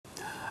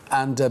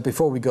And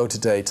before we go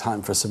today,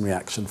 time for some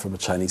reaction from a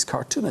Chinese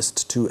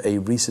cartoonist to a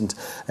recent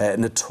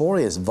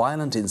notorious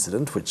violent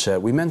incident, which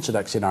we mentioned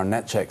actually in our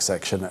net check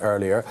section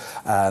earlier.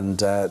 And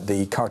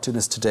the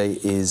cartoonist today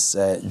is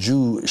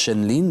Zhu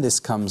Shenlin. This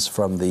comes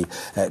from the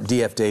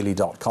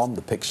dfdaily.com.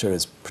 The picture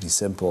is pretty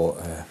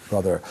simple,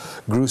 rather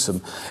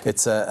gruesome.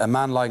 It's a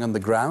man lying on the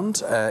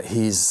ground.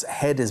 His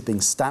head is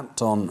being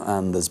stamped on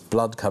and there's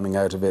blood coming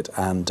out of it.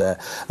 And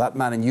that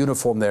man in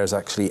uniform there is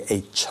actually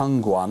a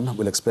Chengguan.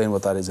 We'll explain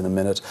what that is in a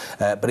minute.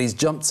 But he's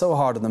jumped so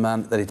hard on the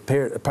man that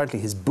apparently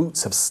his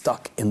boots have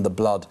stuck in the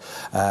blood,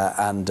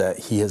 and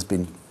he has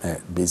been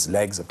his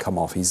legs have come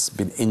off. He's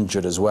been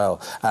injured as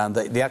well. And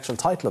the actual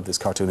title of this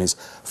cartoon is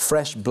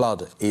 "Fresh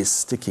Blood is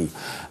Sticky."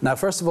 Now,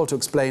 first of all, to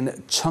explain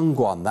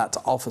Chengguan, that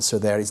officer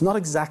there, he's not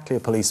exactly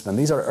a policeman.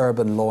 These are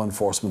urban law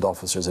enforcement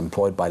officers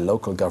employed by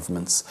local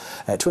governments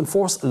to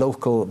enforce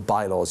local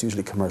bylaws,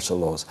 usually commercial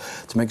laws,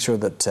 to make sure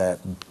that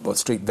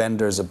street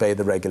vendors obey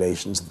the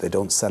regulations, that they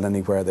don't sell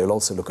anywhere. They'll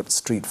also look at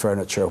street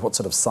furniture, what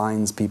sort of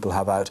signs people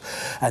have out.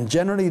 And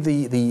generally,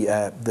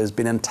 there's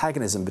been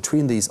antagonism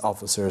between these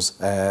officers,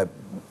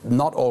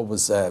 not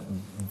always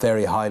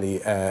very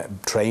highly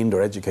trained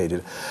or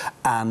educated,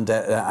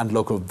 and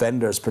local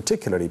vendors,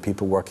 particularly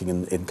people working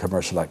in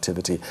commercial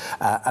activity,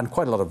 and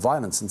quite a lot of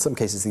violence. In some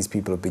cases, these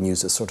people have been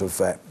used as sort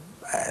of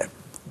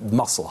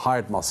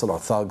hired muscle or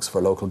thugs for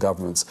local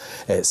governments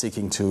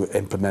seeking to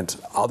implement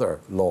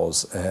other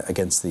laws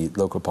against the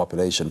local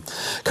population.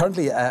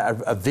 Currently,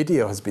 a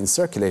video has been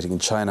circulating in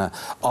China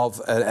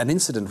of an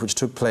incident which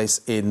took place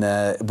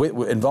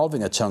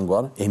involving a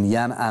Chengguan in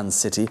Yan'an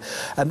city.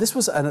 And this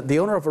was the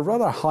owner of a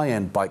rather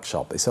high-end bike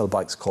shop. They sell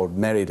bikes called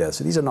Merida.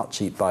 So these are not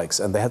cheap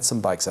bikes. And they had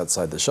some bikes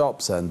outside the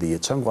shops, and the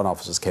Chengguan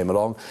officers came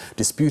along,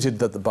 disputed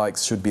that the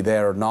bikes should be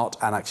there or not,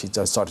 and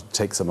actually started to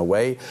take some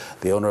away.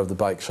 The owner of the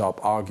bike shop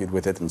argued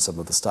with it and some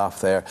of the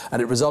staff there,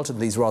 and it resulted in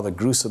these rather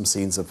gruesome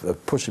scenes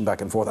of pushing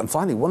back and forth. And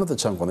finally, one of the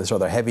Chengguan, this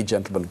rather heavy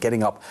gentleman,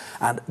 getting up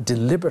and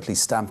deliberately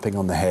stamping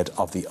on the head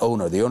of the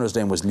owner. The owner's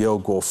name was Liu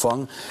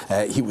Guofeng.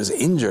 He was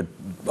injured,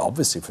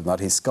 obviously, from that.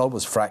 His skull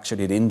was fractured.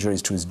 He had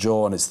injuries to his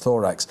jaw and his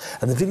thorax.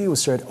 And the video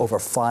was shared over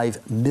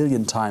 5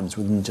 million times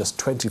within just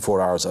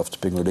 24 hours after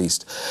being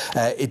released.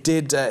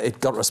 It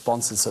got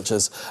responses such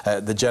as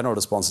the general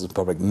responses in the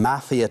public: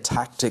 Mafia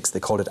tactics.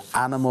 They called it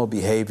animal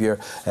behaviour.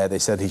 They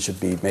said he should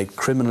be made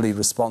criminally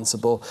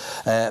responsible.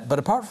 But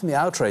apart from the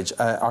outrage,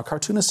 our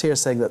cartoonist here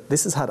is saying that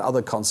this has had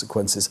other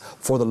consequences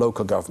for the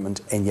local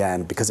government in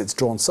Yan'an, because it's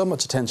drawn so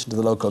much attention to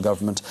the local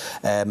government.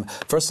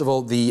 First of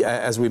all,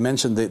 as we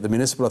mentioned, the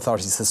municipal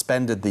authorities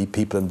suspended the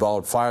people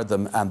involved, fired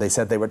them, and they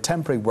said they were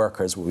temporary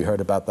workers. We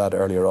heard about that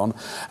earlier on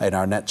in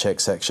our net check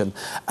section.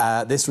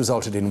 This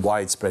resulted in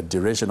widespread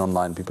derision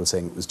online, people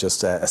saying it was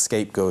just a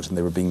scapegoat and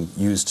they were being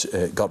used,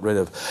 got rid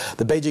of.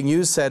 The Beijing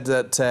News said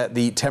that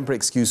the temporary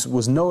excuse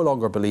was no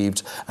longer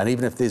believed, and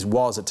even if this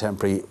was a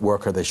temporary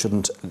worker, they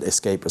shouldn't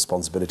escape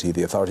responsibility of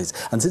the authorities.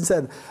 And since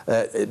then,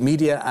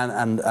 media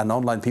and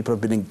online people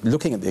have been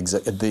looking at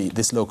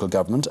this local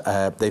government.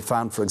 They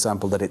found, for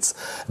example, that its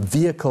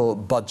vehicle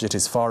budget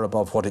is far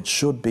above what it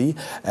should be.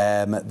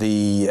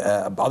 The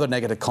other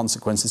negative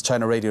consequences,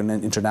 China Radio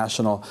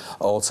International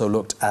also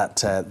looked at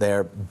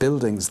their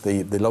buildings,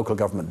 the local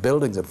government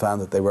buildings, and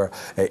found that they were,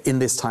 in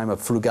this time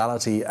of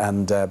frugality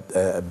and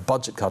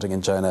budget cutting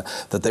in China,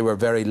 that they were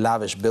very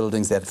lavish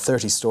buildings. They had a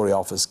 30-story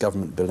office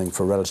government building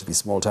for a relatively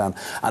small town.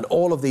 And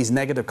all of these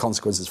negative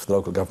consequences for the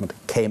local government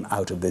came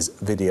out of this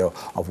video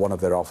of one of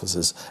their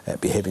officers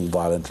behaving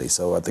violently.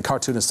 So the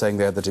cartoon is saying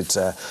there that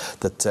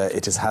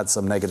it has had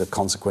some negative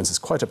consequences,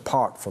 quite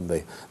apart from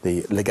the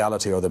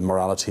legality or the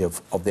morality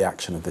of the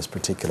action of this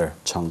particular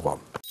Chengguan.